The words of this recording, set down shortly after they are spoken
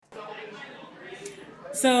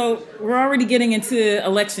So we're already getting into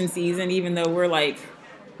election season, even though we're like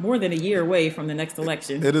more than a year away from the next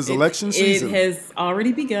election. It is election It season. has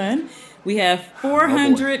already begun. We have Oh boy.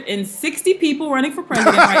 460 people running for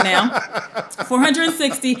president right now.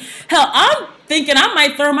 460. Hell, I'm thinking I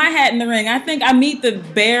might throw my hat in the ring. I think I meet the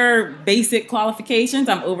bare basic qualifications.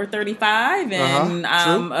 I'm over 35 and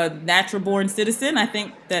I'm True. a natural born citizen. I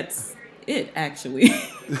think that's it, actually.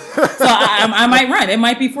 So I might run. It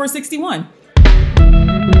might be 461.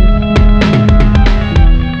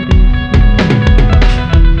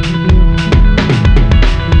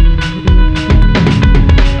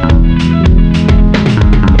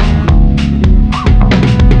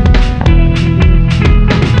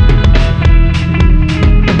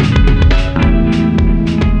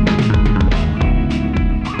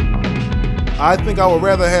 I think I would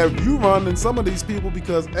rather have you run than some of these people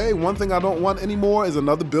because, hey, one thing I don't want anymore is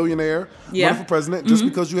another billionaire running for president. Just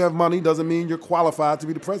because you have money doesn't mean you're qualified to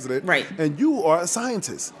be the president. Right. And you are a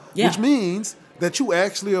scientist, Yeah. which means that you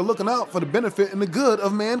actually are looking out for the benefit and the good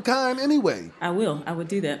of mankind anyway. I will. I would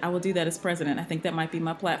do that. I will do that as president. I think that might be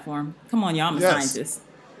my platform. Come on, y'all. I'm a Yes. scientist.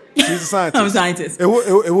 She's a scientist. I'm a scientist. It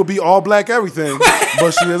will be all black everything,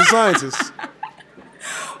 but she is a scientist.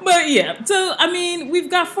 But yeah, so I mean, we've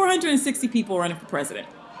got 460 people running for president.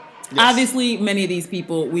 Yes. Obviously, many of these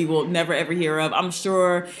people we will never ever hear of. I'm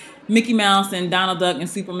sure Mickey Mouse and Donald Duck and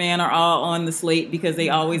Superman are all on the slate because they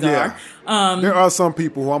always Yeah. are. There are some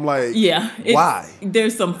people who I'm like, Yeah. why?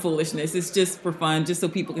 There's some foolishness. It's just for fun, just so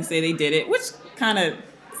people can say they did it, which kind of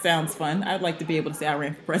sounds fun. I'd like to be able to say I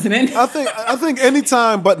ran for president. I think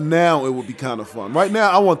anytime but now it would be kind of fun. Right now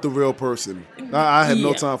I want the real person. I have no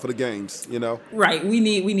Yeah. time for the games, you know. Right. We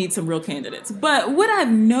need some real candidates. But what I've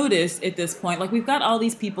noticed at this point, like we've got all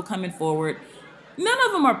these people coming forward. None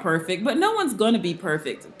of them are perfect, but no one's going to be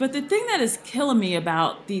perfect. But the thing that is killing me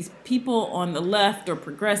about these people on the left or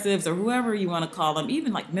progressives or whoever you want to call them,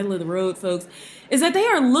 even like middle of the road folks, is that they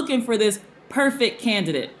are looking for this perfect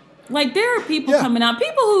candidate. Like there are people coming out,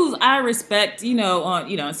 people who I respect,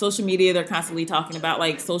 on social media, they're constantly talking about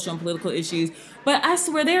like social and political issues. But I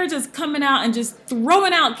swear they're just coming out and just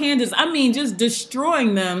throwing out candidates. I mean, just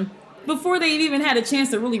destroying them before they've even had a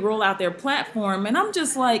chance to really roll out their platform. And I'm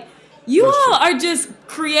just like, you That's all true. are just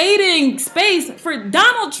creating space for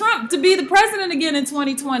Donald Trump to be the president again in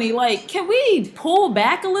 2020. Like, can we pull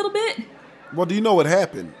back a little bit? Well, do you know what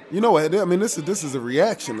happened? You know what? I mean, this is a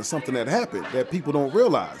reaction to something that happened that people don't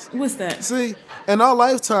realize. What's that? See, in our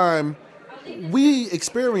lifetime, we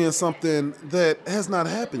experienced something that has not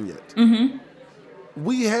happened yet. Mm-hmm.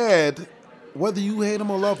 We had, whether you hate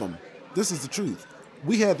him or love him, this is the truth.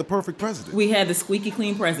 We had the perfect president. We had the squeaky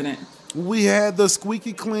clean president. We had the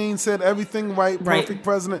squeaky clean, said everything right, Right. perfect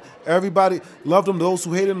president. Everybody loved him. Those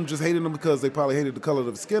who hated him just hated him because they probably hated the color of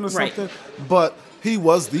his skin or Right. something. But he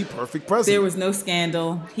was the perfect president. There was no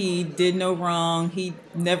scandal. He did no wrong. He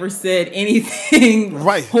never said anything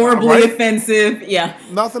Right. horribly Right. offensive. Yeah.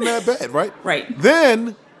 Nothing that bad, right? Right.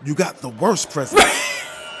 Then you got the worst president.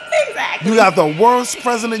 Exactly. You got the worst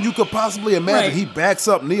president you could possibly imagine. Right. He backs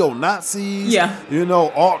up neo-Nazis. Yeah.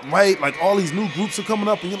 Alt-right. Like all these new groups are coming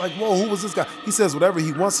up and you're like, whoa, who was this guy? He says whatever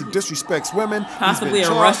he wants. He disrespects women. He's Possibly been a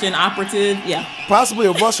charged- Russian operative. Yeah. Possibly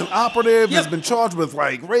a Russian operative. Yep. Has been charged with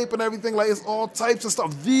like rape and everything. Like it's all types of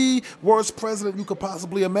stuff. The worst president you could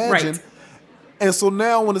possibly imagine. Right. And so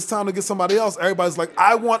now when it's time to get somebody else, everybody's like,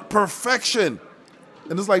 I want perfection.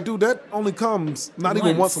 And it's like, dude, that only comes not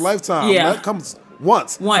even once a lifetime. Yeah. That comes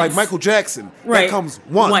once. Once. Like Michael Jackson. Right. That comes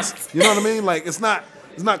once. Once. You know what I mean? Like it's not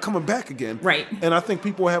coming back again. Right. And I think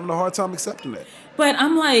people are having a hard time accepting that. But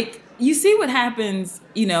I'm like, you see what happens,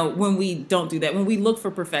 when we don't do that, when we look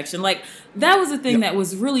for perfection. Like, that was the thing that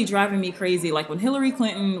was really driving me crazy. Like, when Hillary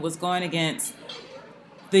Clinton was going against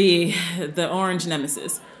the orange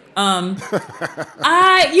nemesis,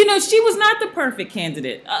 she was not the perfect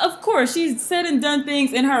candidate. Of course, she's said and done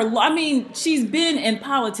things in her, she's been in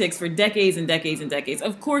politics for decades and decades and decades.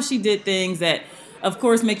 Of course, she did things that, of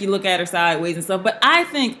course, make you look at her sideways and stuff. But I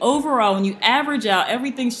think overall, when you average out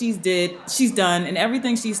everything she's done and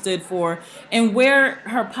everything she stood for and where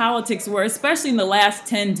her politics were, especially in the last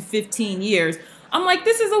 10 to 15 years, I'm like,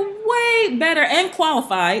 this is a way better and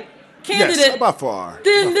qualified candidate Yes, by far.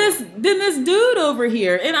 than this dude over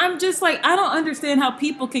here. And I'm just like, I don't understand how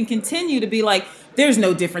people can continue to be like, there's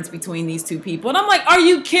no difference between these two people. And I'm like, are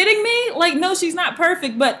you kidding me? Like, no, she's not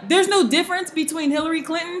perfect, but there's no difference between Hillary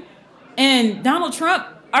Clinton and Donald Trump.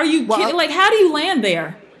 Are you kidding? Like, how do you land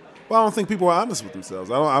there? Well, I don't think people are honest with themselves.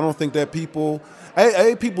 I don't think that people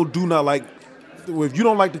people do not like. If you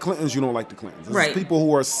don't like the Clintons, you don't like the Clintons. There's Right. people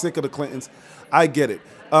who are sick of the Clintons. I get it.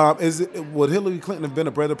 Would Hillary Clinton have been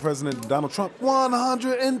a better president than Donald Trump?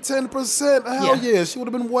 110%. Hell yeah, she would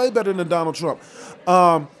have been way better than Donald Trump.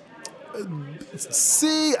 I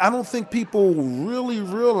don't think people really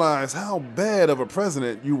realize how bad of a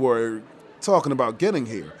president you were talking about getting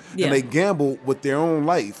here. Yeah. And they gamble with their own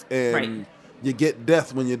life, and you get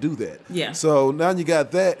death when you do that. Yeah. So now you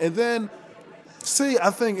got that. And then, I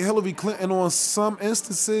think Hillary Clinton on some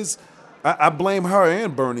instances, I blame her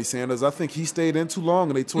and Bernie Sanders. I think he stayed in too long,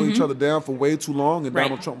 and they tore each other down for way too long, and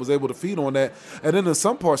Donald Trump was able to feed on that. And then in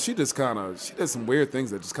some parts, she did some weird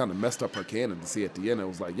things that just kind of messed up her candidacy at the end. It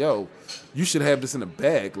was like, yo, you should have this in a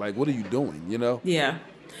bag. Like, what are you doing, you know? Yeah.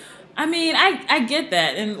 I mean, I get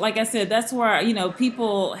that. And like I said, that's where,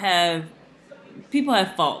 people have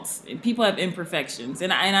faults. People have imperfections.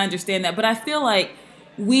 And I understand that. But I feel like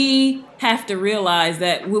we have to realize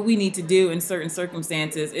that what we need to do in certain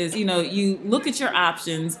circumstances is, you look at your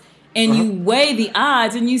options and you weigh the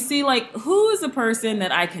odds and you see, like, who is the person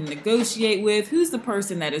that I can negotiate with? Who's the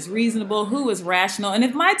person that is reasonable? Who is rational? And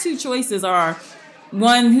if my two choices are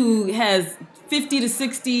one who has 50 to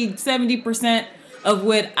 60, 70% of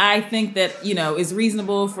what I think that, is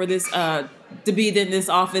reasonable for this to be in this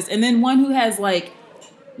office, and then one who has like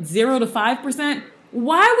 0 to 5%,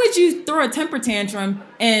 why would you throw a temper tantrum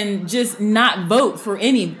and just not vote for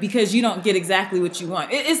any because you don't get exactly what you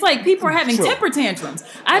want? It's like people are having temper tantrums.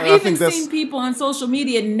 I've even seen people on social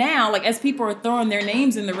media now, like as people are throwing their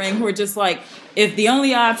names in the ring, who are just like, if the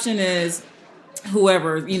only option is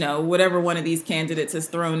whoever, whatever one of these candidates has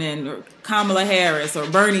thrown in, or Kamala Harris or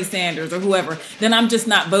Bernie Sanders or whoever, then I'm just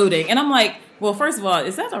not voting. And I'm like, well, first of all,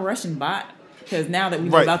 is that a Russian bot? Because now that we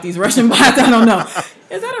know about these Russian bots, I don't know.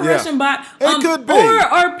 Is that a Russian bot? It could be. Or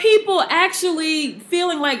are people actually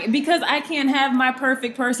feeling like, because I can't have my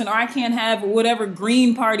perfect person, or I can't have whatever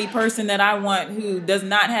Green Party person that I want who does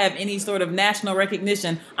not have any sort of national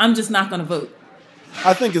recognition, I'm just not going to vote?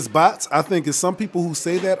 I think it's bots. I think it's some people who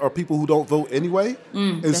say that are people who don't vote anyway.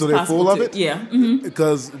 And so they're full of it. Yeah. Mm-hmm.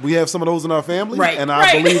 Because we have some of those in our family. Right. And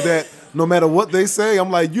I believe that no matter what they say, I'm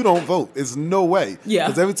like, you don't vote. It's no way. Yeah.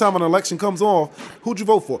 Because every time an election comes off, who'd you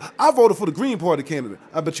vote for? I voted for the Green Party candidate.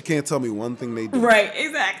 I bet you can't tell me one thing they do. Right,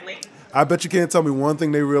 exactly. I bet you can't tell me one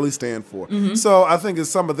thing they really stand for. Mm-hmm. So I think it's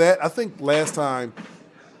some of that. I think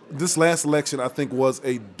this last election, I think was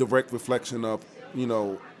a direct reflection of,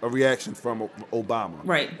 a reaction from Obama.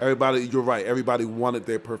 Right. You're right. Everybody wanted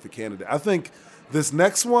their perfect candidate. I think this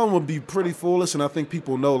next one will be pretty foolish, and I think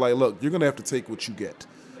people know, like, look, you're going to have to take what you get.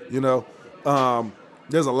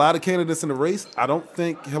 There's a lot of candidates in the race. I don't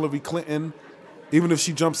think Hillary Clinton, even if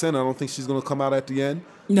she jumps in, I don't think she's going to come out at the end.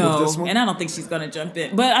 No, and I don't think she's going to jump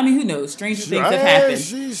in. But, I mean, who knows? Stranger things have happened.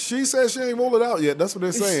 She says she ain't rolled it out yet. That's what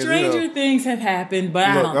they're saying. Stranger things have happened, but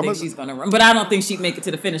I don't think she's going to run. But I don't think she'd make it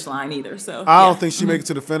to the finish line either. So I don't think she'd make it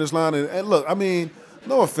to the finish line. And look, I mean,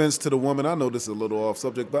 no offense to the woman. I know this is a little off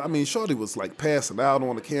subject, but, I mean, Shorty was, like, passing out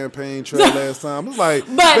on the campaign trail last time. It's like,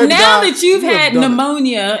 but now that you've had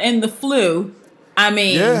pneumonia and the flu, I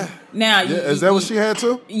mean, now is that what she had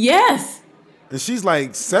too? Yes. And she's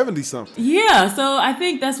like 70-something. Yeah, so I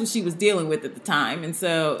think that's what she was dealing with at the time. And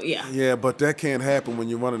so, yeah. Yeah, but that can't happen when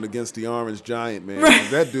you're running against the Orange Giant, man. Right.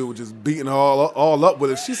 That dude was just beating her all up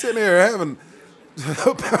with it. She's sitting there having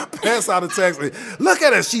pass out attacks. Look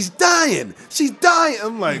at her. She's dying. She's dying.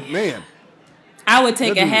 I'm like, man. I would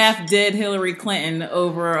take a half-dead Hillary Clinton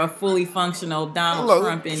over a fully functional Donald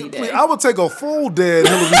Trump any day. I would take a full dead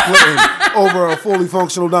Hillary Clinton over a fully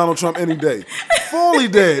functional Donald Trump any day. Fully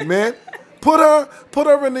dead, man. Put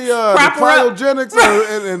her in the cryogenics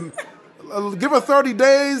and give her 30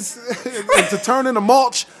 days to turn into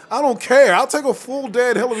mulch. I don't care. I'll take a full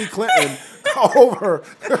dead Hillary Clinton over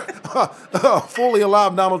a fully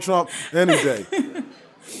alive Donald Trump any day.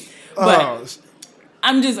 But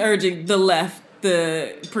I'm just urging the left,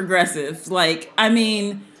 the progressives. Like, I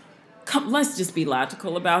mean, let's just be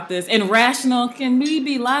logical about this and rational. Can we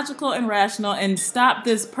be logical and rational and stop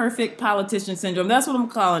this perfect politician syndrome? That's what I'm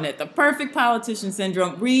calling it. The perfect politician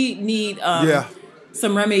syndrome. We need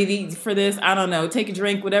some remedy for this. I don't know. Take a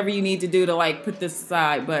drink, whatever you need to do to like put this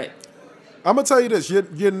aside. But I'm gonna tell you this: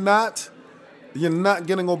 you're not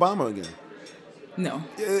getting Obama again. No.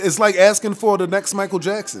 It's like asking for the next Michael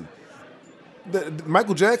Jackson.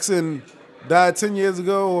 Michael Jackson died 10 years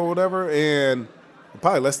ago or whatever, and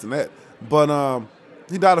probably less than that. But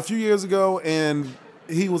he died a few years ago, and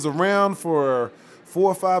he was around for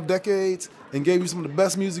 4 or 5 decades and gave you some of the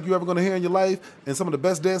best music you're ever going to hear in your life and some of the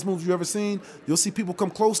best dance moves you've ever seen. You'll see people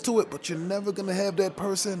come close to it, but you're never going to have that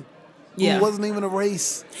person who wasn't even a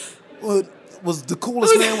race. Was the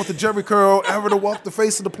coolest man with the Jerry curl ever to walk the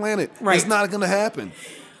face of the planet. Right. It's not going to happen.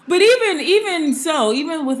 But even so,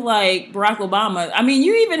 even with like Barack Obama, I mean,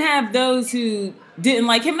 you even have those who didn't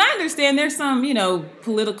like him. And I understand there's some,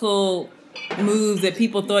 political moves that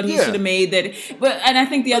people thought he Yeah. should have made and I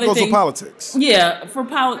think the That other goes thing, with politics. yeah, for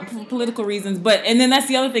political reasons. And then that's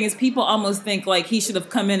the other thing is people almost think like he should have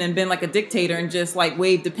come in and been like a dictator and just like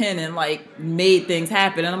waved a pen and like made things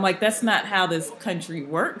happen. And I'm like, that's not how this country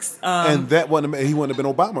works. And he wouldn't have been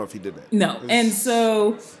Obama if he did that. No. And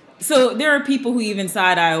so there are people who even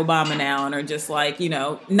side-eye Obama now and are just like,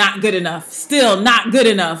 not good enough. Still not good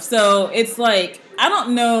enough. So it's like, I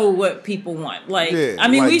don't know what people want. Like, Yeah, I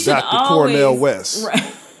mean, like we should Dr. always... Cornel West.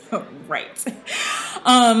 Right.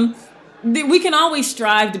 We can always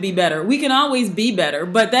strive to be better. We can always be better.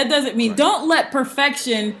 But that doesn't mean... Don't let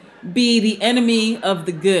perfection be the enemy of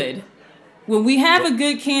the good. When we have a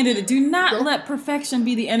good candidate, do not let perfection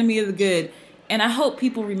be the enemy of the good. And I hope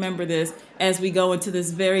people remember this as we go into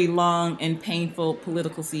this very long and painful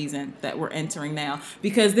political season that we're entering now.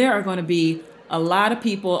 Because there are going to be a lot of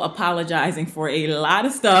people apologizing for a lot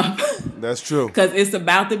of stuff. That's true. Because it's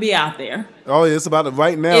about to be out there. Oh, it's about to,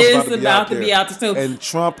 right now. It's about to be out there. So, and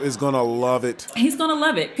Trump is going to love it. He's going to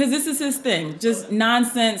love it because this is his thing. Just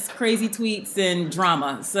nonsense, crazy tweets, and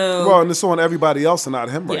drama. So, well, and it's on everybody else and not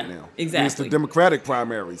him right now. Exactly. And it's the Democratic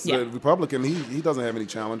primaries. Yeah. The Republican, he doesn't have any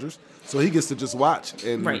challengers. So he gets to just watch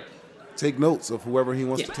and take notes of whoever he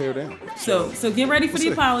wants to tear down. So get ready for the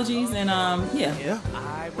apologies and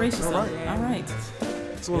brace yourself. All right.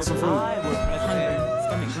 Let's order some food.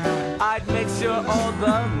 I'd make sure all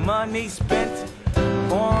the money spent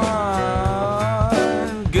on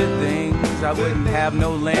good things. I wouldn't have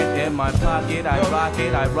no lint in my pocket. I rock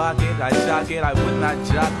it, I shock it. I would not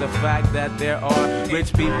jock the fact that there are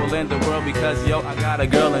rich people in the world because, I got a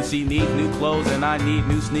girl and she needs new clothes and I need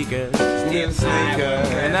new sneakers.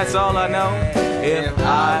 And that's all I know. If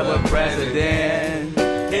I were president,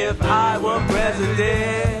 if I were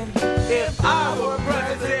president, if I were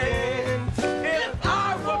president, if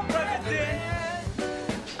I were president,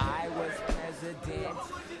 I was president,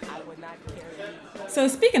 I would not carry. So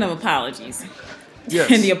speaking of apologies, yes.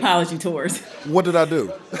 and the apology tours. What did I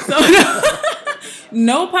do?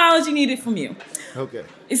 No apology needed from you. Okay.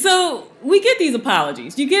 So we get these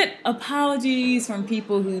apologies. You get apologies from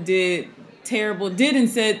people who did and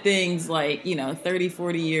said things like, 30,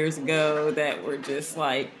 40 years ago that were just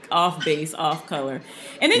like off base, off color.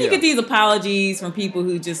 And then you get these apologies from people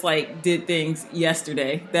who just like did things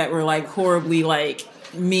yesterday that were like horribly like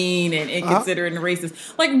mean and inconsiderate and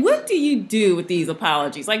racist. Like, what do you do with these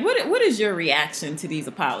apologies? Like, what is your reaction to these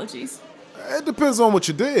apologies? It depends on what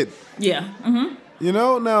you did. Yeah. Mm-hmm.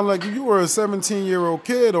 Now, like if you were a 17-year-old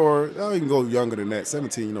kid or you can go younger than that,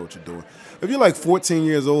 17, you know what you're doing. If you're like 14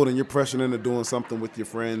 years old and you're pressured into doing something with your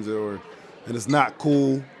friends and it's not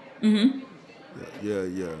cool, you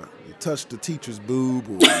touched the teacher's boob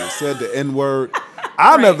or you said the N-word.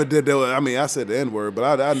 I never did that. I mean, I said the N-word,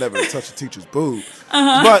 but I never touched the teacher's boob.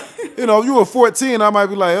 But, if you were 14, I might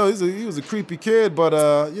be like, oh, he was a creepy kid, but,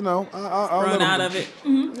 I'll let him out of it.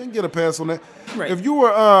 Mm-hmm. Get a pass on that. Right. If you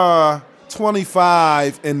were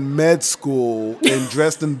 25 in med school and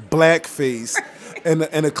dressed in blackface and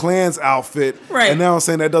a Klan's outfit, and now I'm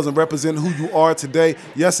saying that doesn't represent who you are today.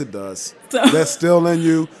 Yes, it does. That's still in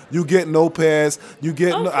you. You get no pass. You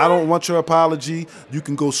get. Okay. I don't want your apology. You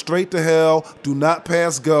can go straight to hell. Do not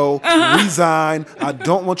pass go. Resign. I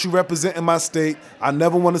don't want you representing my state. I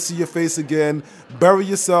never want to see your face again. Bury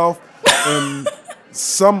yourself in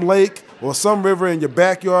some lake or some river in your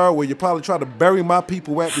backyard where you probably try to bury my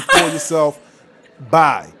people at before yourself.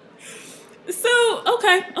 Bye. So,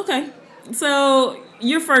 okay. So,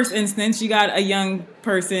 your first instance, you got a young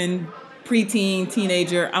person, preteen,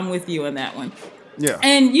 teenager. I'm with you on that one. Yeah.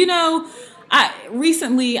 And,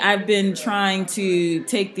 I've been trying to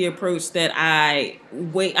take the approach that I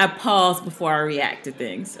pause before I react to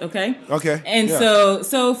things, okay? Okay. And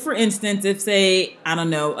so for instance, if say, I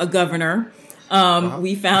don't know, a governor,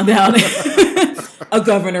 we found out a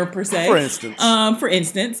governor per se. For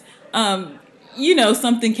instance,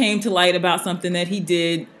 something came to light about something that he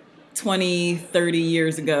did 20, 30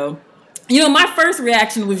 years ago. My first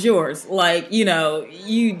reaction was yours. Like,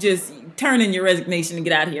 you just turn in your resignation and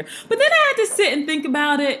get out of here. But then I had to sit and think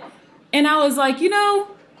about it. And I was like,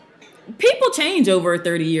 people change over a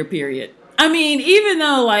 30-year period. I mean, even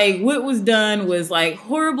though like what was done was like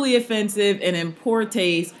horribly offensive and in poor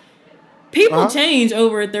taste, people change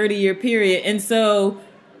over a 30-year period. And so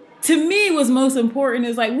to me, what's most important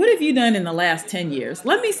is like, what have you done in the last 10 years?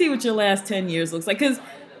 Let me see what your last 10 years looks like. Because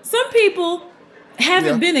some people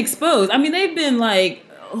haven't been exposed. I mean, they've been like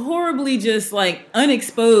horribly just like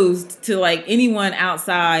unexposed to like anyone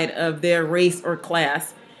outside of their race or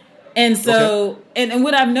class. And so, and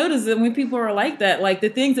what I've noticed is when people are like that, like the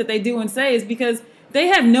things that they do and say is because they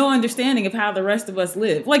have no understanding of how the rest of us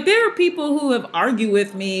live. Like there are people who have argued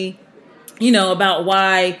with me, about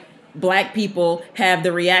why Black people have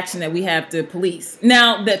the reaction that we have to police.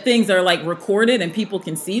 Now that things are like recorded and people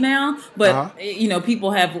can see now, but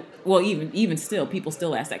people have, well, even still, people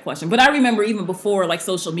still ask that question. But I remember even before like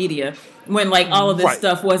social media, when like all of this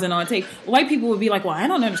stuff wasn't on tape, white people would be like, well, I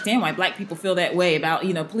don't understand why Black people feel that way about,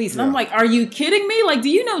 police. And I'm like, are you kidding me? Like, do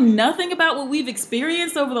you know nothing about what we've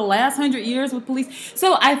experienced over the last 100 years with police?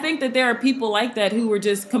 So I think that there are people like that who were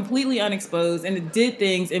just completely unexposed and did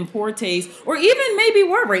things in poor taste, or even maybe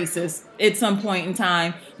were racist at some point in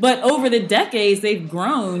time. But over the decades, they've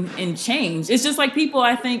grown and changed. It's just like people,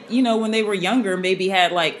 I think, when they were younger, maybe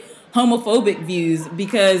had like homophobic views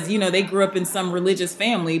because, they grew up in some religious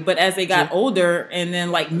family. But as they got older and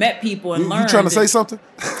then like met people and learned. You trying to say something?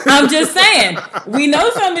 I'm just saying, we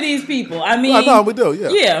know some of these people. I mean. No, we do, yeah.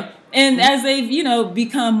 Yeah. And as they've,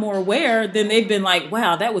 become more aware, then they've been like,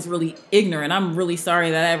 wow, that was really ignorant. I'm really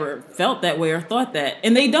sorry that I ever felt that way or thought that.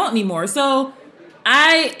 And they don't anymore. So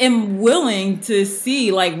I am willing to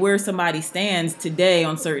see like where somebody stands today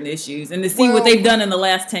on certain issues and to see what they've done in the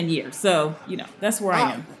last 10 years. So, that's where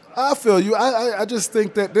I am. I feel you. I just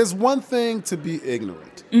think that there's one thing to be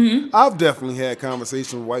ignorant. Mm-hmm. I've definitely had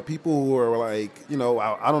conversations with white people who are like,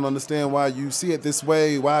 I don't understand why you see it this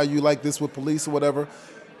way. Why are you like this with police or whatever?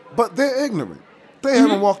 But they're ignorant. They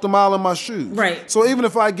haven't walked a mile in my shoes. Right. So even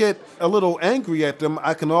if I get a little angry at them,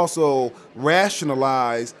 I can also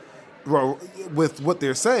rationalize with what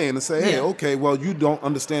they're saying and say, hey, okay, well, you don't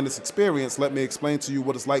understand this experience. Let me explain to you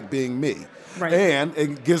what it's like being me. Right. And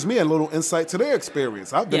it gives me a little insight to their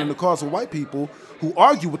experience. I've been in the cars with white people who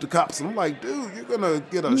argue with the cops, and I'm like, dude, you're going to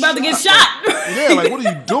get a shot. About to get shot. Like, what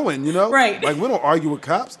are you doing, Right. Like, we don't argue with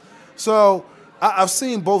cops. So I've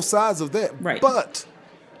seen both sides of that. Right. But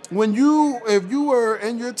if you were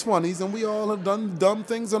in your 20s, and we all have done dumb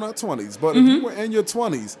things in our 20s, but if you were in your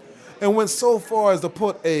 20s and went so far as to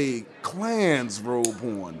put a Klan's robe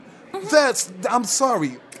on, I'm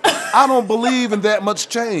sorry, I don't believe in that much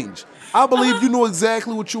change. I believe you knew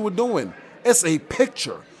exactly what you were doing. It's a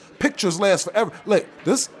picture. Pictures last forever. Like,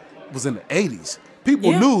 this was in the 80s.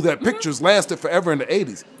 People knew that pictures lasted forever in the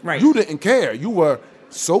 80s. Right. You didn't care. You were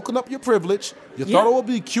soaking up your privilege. You thought it would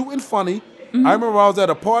be cute and funny. I remember I was at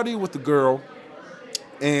a party with a girl,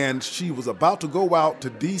 and she was about to go out to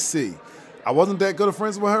D.C. I wasn't that good of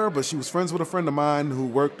friends with her, but she was friends with a friend of mine who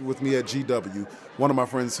worked with me at GW. One of my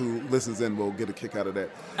friends who listens in will get a kick out of that.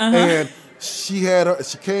 And she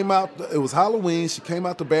came out, it was Halloween, she came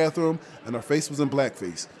out the bathroom, and her face was in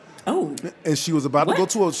blackface. Oh. And she was about to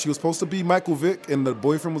go she was supposed to be Michael Vick, and the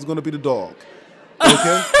boyfriend was going to be the dog.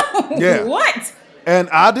 Okay? Yeah. What? And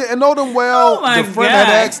I didn't know them well. Oh my the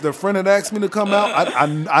friend had asked me to come out.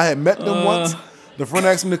 I had met them once. The friend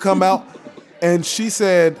asked me to come out, and she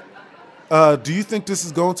said, do you think this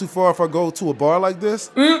is going too far if I go to a bar like this?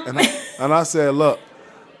 And I said, look,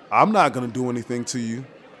 I'm not going to do anything to you,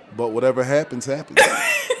 but whatever happens, happens.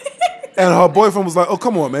 And her boyfriend was like, oh,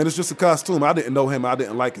 come on, man, it's just a costume. I didn't know him. I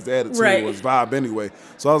didn't like his attitude or his vibe anyway.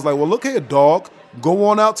 So I was like, well, look here, dog. Go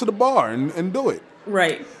on out to the bar and do it.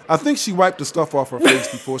 Right. I think she wiped the stuff off her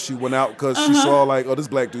face before she went out because she saw like, oh, this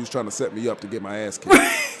black dude's trying to set me up to get my ass kicked.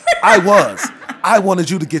 I wanted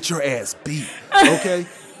you to get your ass beat, okay?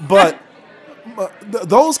 But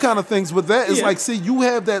those kind of things with that is like, see, you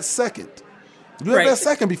have that second. You have that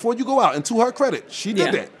second before you go out. And to her credit, she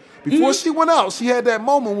did that. Before she went out, she had that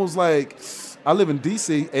moment was like, I live in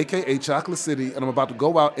D.C., a.k.a. Chocolate City, and I'm about to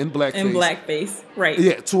go out in blackface. In blackface, right.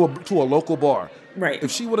 Yeah, to a local bar. Right.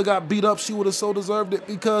 If she would have got beat up, she would have so deserved it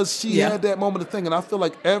because she had that moment of thing. And I feel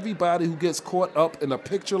like everybody who gets caught up in a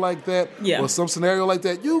picture like that or some scenario like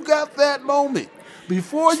that, you got that moment.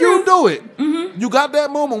 Before you do it, you got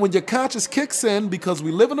that moment when your conscience kicks in because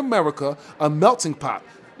we live in America, a melting pot.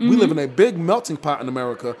 We live in a big melting pot in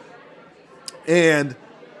America. And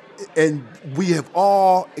we have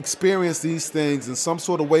all experienced these things in some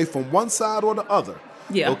sort of way from one side or the other.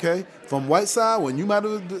 Yeah. Okay? From white side, when you might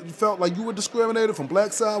have felt like you were discriminated. From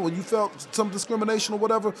black side, when you felt some discrimination or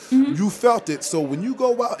whatever, you felt it. So when you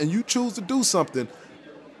go out and you choose to do something,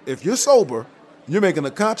 if you're sober, you're making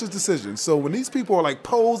a conscious decision. So when these people are like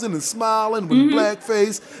posing and smiling with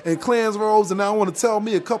blackface and Klan's robes, and now want to tell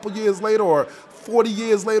me a couple years later or 40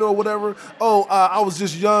 years later or whatever, I was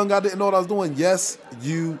just young, I didn't know what I was doing. Yes,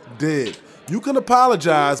 you did. You can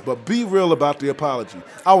apologize, but be real about the apology.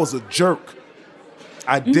 I was a jerk.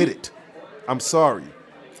 I did it. I'm sorry.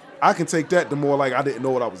 I can take that to more like I didn't know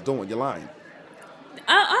what I was doing. You're lying.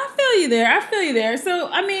 I feel feel you there. So,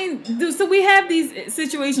 I mean, so we have these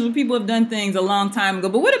situations where people have done things a long time ago.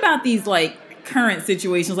 But what about these, like, current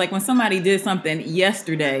situations? Like when somebody did something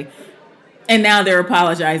yesterday and now they're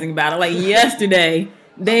apologizing about it. Like yesterday,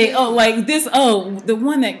 the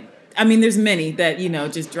one that, I mean, there's many that, you know,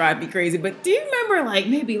 just drive me crazy. But do you remember, like,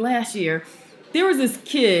 maybe last year, there was this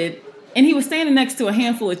kid and he was standing next to a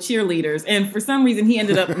handful of cheerleaders. And for some reason, he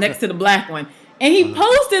ended up next to the black one. And he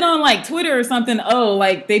posted on, like, Twitter or something,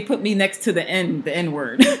 like, they put me next to the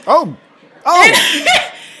N-word. Oh.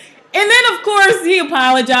 And then, of course, he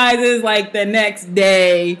apologizes, like, the next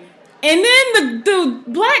day. And then the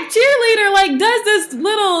black cheerleader, like, does this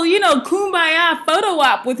little, you know, kumbaya photo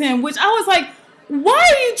op with him, which I was like, why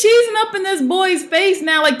are you cheesing up in this boy's face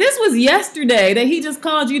now? Like, this was yesterday that he just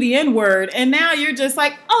called you the N-word. And now you're just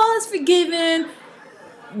like, oh, it's forgiven.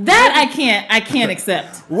 That I can't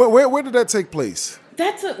accept. Where did that take place?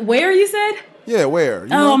 Where you said? Yeah, where? I'm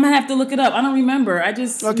gonna have to look it up. I don't remember. I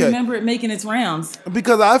just remember it making its rounds.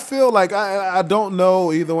 Because I feel like I don't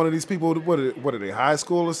know either one of these people. What are they? High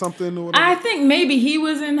school or something? Or I think maybe he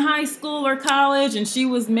was in high school or college, and she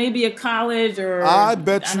was maybe a college or I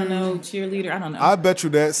don't know, cheerleader. I don't know. I bet you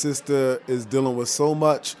that sister is dealing with so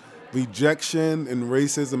much rejection and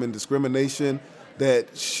racism and discrimination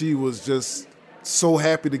that she was just so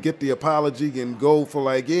happy to get the apology and go for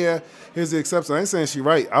like, yeah, here's the exception. I ain't saying she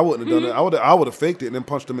right. I wouldn't have done it. I would have faked it and then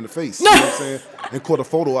punched him in the face. You know what I'm saying? And caught a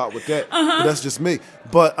photo out with that. But that's just me.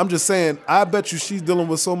 But I'm just saying, I bet you she's dealing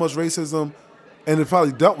with so much racism and it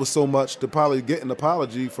probably dealt with so much to probably get an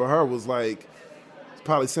apology for her was like,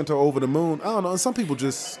 probably sent her over the moon. I don't know. And some people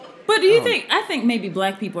just... But do you think... I think maybe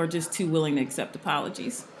black people are just too willing to accept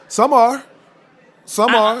apologies. Some are.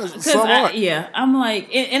 Some are. Yeah, I'm like,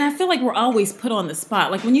 and I feel like we're always put on the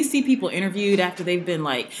spot. Like when you see people interviewed after they've been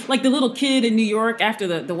like the little kid in New York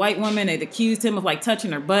after the white woman had accused him of like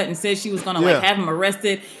touching her butt and said she was going to like have him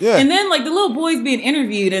arrested. Yeah. And then like the little boy's being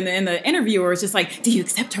interviewed and the interviewer is just like, do you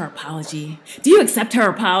accept her apology? Do you accept her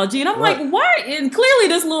apology? And I'm like, why? And clearly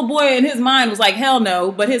this little boy in his mind was like, hell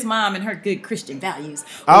no. But his mom and her good Christian values.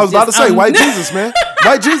 I was about to say, white Jesus, man.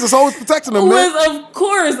 White Jesus always protecting him, man. Of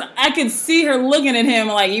course, I could see her looking at him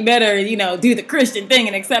like, you better, you know, do the Christian thing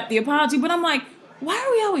and accept the apology. But I'm like, why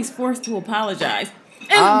are we always forced to apologize?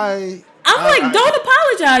 And I'm like, don't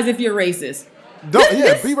apologize if you're racist. Be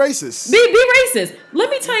racist. Be racist. Let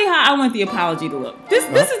me tell you how I want the apology to look. This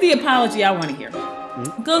is the apology I want to hear.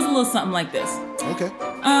 It goes a little something like this. Okay.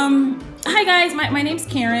 Hi guys, my name's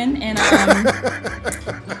Karen, and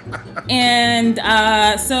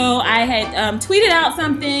so I had tweeted out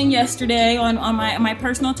something yesterday on my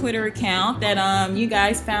personal Twitter account that you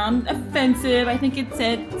guys found offensive. I think it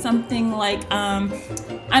said something like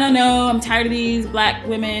I don't know, I'm tired of these black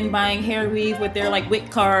women buying hair weave with their like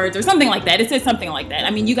WIC cards or something like that. It said something like that.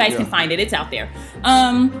 I mean, you guys can find it. It's out there.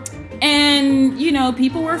 And, you know,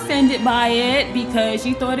 people were offended by it because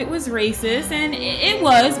you thought it was racist. And it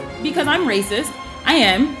was, because I'm racist. I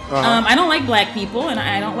am. I don't like black people, and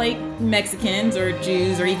I don't like Mexicans or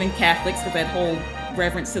Jews or even Catholics, because that whole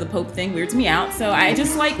reference to the Pope thing weirds me out. So I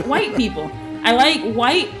just like white people. I like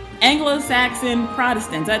white Anglo-Saxon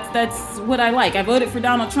Protestants. That's what I like. I voted for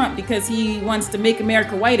Donald Trump because he wants to make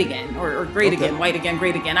America white again, or great again, white again,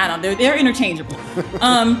 great again. I don't know. They're interchangeable.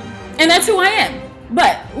 And that's who I am.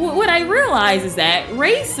 But what I realize is that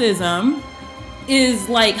racism is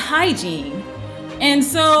like hygiene. And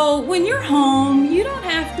so when you're home, you don't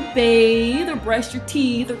have to bathe or brush your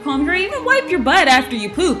teeth or comb your hair, even wipe your butt after you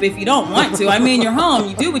poop if you don't want to. I mean, you're home,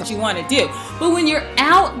 you do what you want to do. But when you're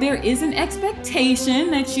out, there is an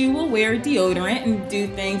expectation that you will wear deodorant and do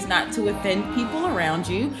things not to offend people around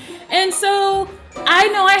you. And so I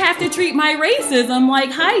know I have to treat my racism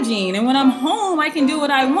like hygiene. And when I'm home, I can do what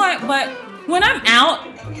I want, but when I'm out,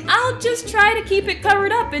 I'll just try to keep it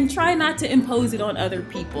covered up and try not to impose it on other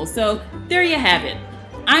people. So there you have it.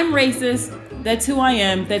 I'm racist. That's who I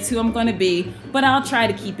am. That's who I'm going to be. But I'll try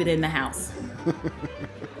to keep it in the house.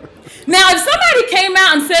 Now, if somebody came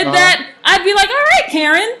out and said that, I'd be like, all right,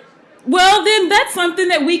 Karen. Well, then that's something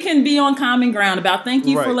that we can be on common ground about. Thank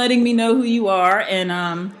you for letting me know who you are.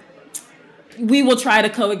 And we will try to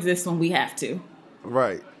coexist when we have to.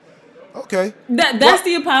 Right. Okay. That's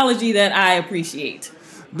the apology that I appreciate.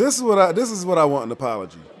 This is what I want an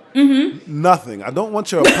apology. Mm-hmm. Nothing. I don't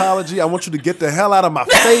want your apology. I want you to get the hell out of my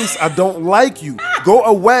face. I don't like you. Go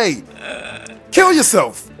away. Kill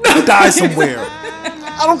yourself. Die somewhere.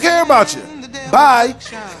 I don't care about you. Bye.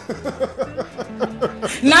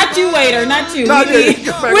 Not you, waiter. Not you.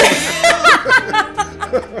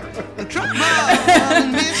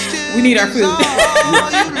 We need our food.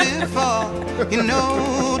 You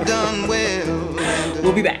know done well.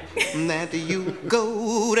 We'll be back. That you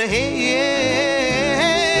go to hell.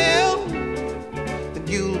 That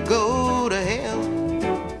you'll go to hell.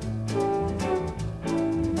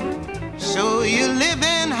 So you're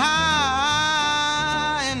living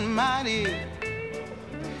high and mighty.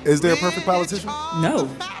 Is there a perfect politician? No.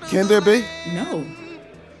 Can there be? No.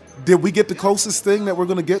 Did we get the closest thing that we're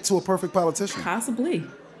going to get to a perfect politician? Possibly.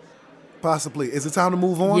 Possibly. Is it time to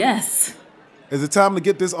move on? Yes. Is it time to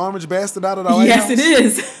get this orange bastard out of the White Yes, House? it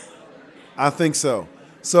is. I think so.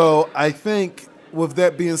 So I think with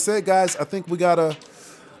that being said, guys, I think we gotta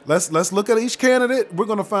let's look at each candidate. We're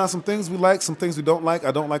gonna find some things we like, some things we don't like.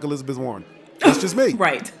 I don't like Elizabeth Warren. That's just me.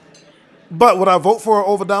 Right. But would I vote for her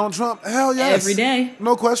over Donald Trump? Hell yes. Every day.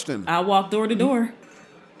 No question. I walk door to door.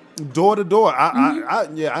 Door to door. I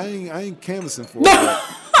ain't canvassing for it.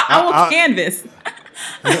 I will canvass.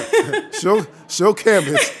 She'll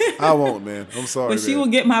canvas. I won't, man. I'm sorry. But she man. will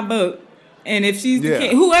get my vote. And if she's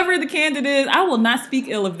whoever the candidate is, I will not speak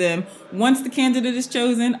ill of them. Once the candidate is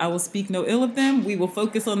chosen, I will speak no ill of them. We will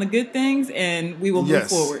focus on the good things and we will move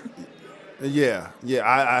forward. Yeah.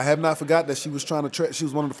 I have not forgot that she was trying to. She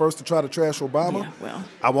was one of the first to try to trash Obama. Yeah, well,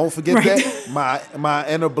 I won't forget that. My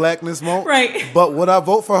inner blackness won't. Right. But would I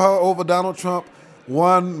vote for her over Donald Trump?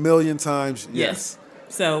 1,000,000 times. Yes.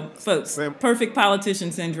 So, folks, perfect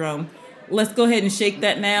politician syndrome. Let's go ahead and shake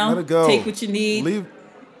that now. Let it go. Take what you need.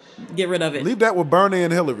 Get rid of it. Leave that with Bernie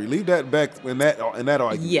and Hillary. Leave that back in that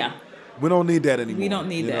argument. Yeah. We don't need that anymore. We don't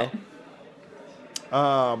need that.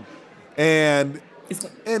 And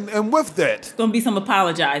with that, it's gonna be some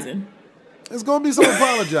apologizing. It's gonna be some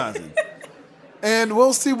apologizing. And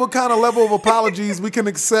we'll see what kind of level of apologies we can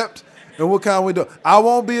accept and what kind we do. I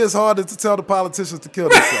won't be as hard as to tell the politicians to kill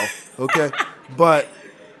themselves, okay? But,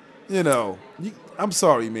 I'm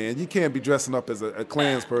sorry, man. You can't be dressing up as a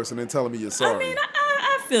Klans person and telling me you're sorry. I mean,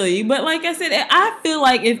 I feel you. But like I said, I feel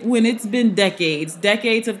like when it's been decades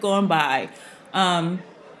have gone by,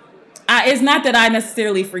 it's not that I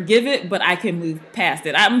necessarily forgive it, but I can move past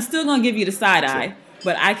it. I'm still going to give you the side eye,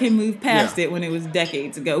 but I can move past it when it was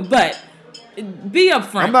decades ago. But be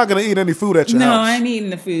upfront. I'm not going to eat any food at your house. No, I ain't eating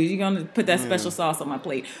the food. You're going to put that special sauce on my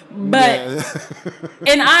plate. But,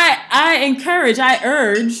 and I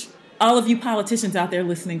urge all of you politicians out there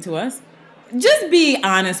listening to us, just be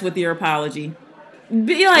honest with your apology.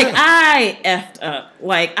 Be like, I effed up.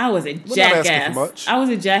 Like, I was a jackass. I was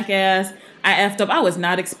a jackass. I effed up. I was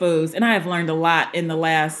not exposed. And I have learned a lot in the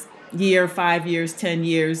last year, 5 years, 10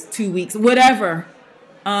 years, 2 weeks, whatever.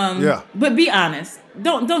 But be honest.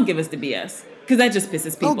 Don't give us the BS. Because that just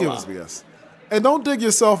pisses people off. Don't give us BS. And don't dig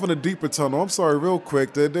yourself in a deeper tunnel. I'm sorry, real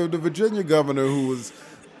quick. The Virginia governor who was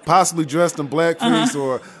possibly dressed in blackface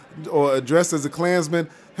or dressed as a Klansman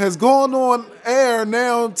has gone on air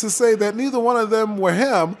now to say that neither one of them were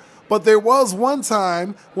him, but there was one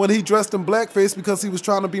time when he dressed in blackface because he was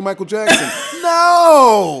trying to be Michael Jackson.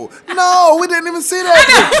 No, we didn't even see that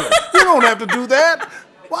picture. You don't have to do that.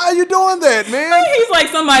 Why are you doing that, man? He's like,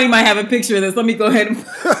 somebody might have a picture of this. Let me go ahead and put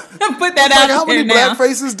that out there now. How many black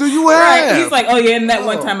faces do you have? Right. He's like, and that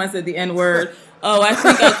one time I said the N-word. I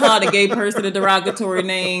think I called a gay person a derogatory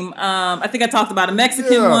name. I think I talked about a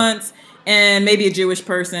Mexican once and maybe a Jewish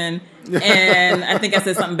person. And I think I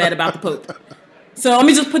said something bad about the Pope. So let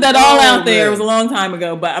me just put that all out there. Man. It was a long time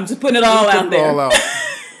ago, but I'm just putting it all out there.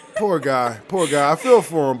 Poor guy. I feel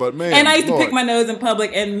for him, but man. And I used to pick my nose in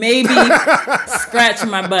public and maybe scratch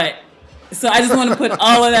my butt. So I just want to put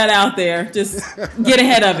all of that out there. Just get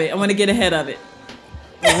ahead of it. I want to get ahead of it.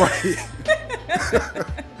 Right.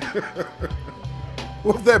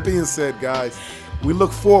 With that being said, guys, we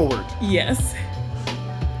look forward. Yes.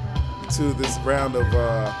 To this round of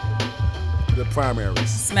the primaries.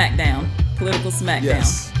 Smackdown. Political smackdown.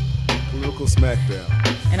 Yes. Political smackdown.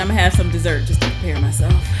 And I'm going to have some dessert just to prepare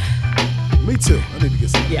myself. Me too. I need to get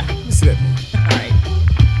some. Yeah. Let me see that.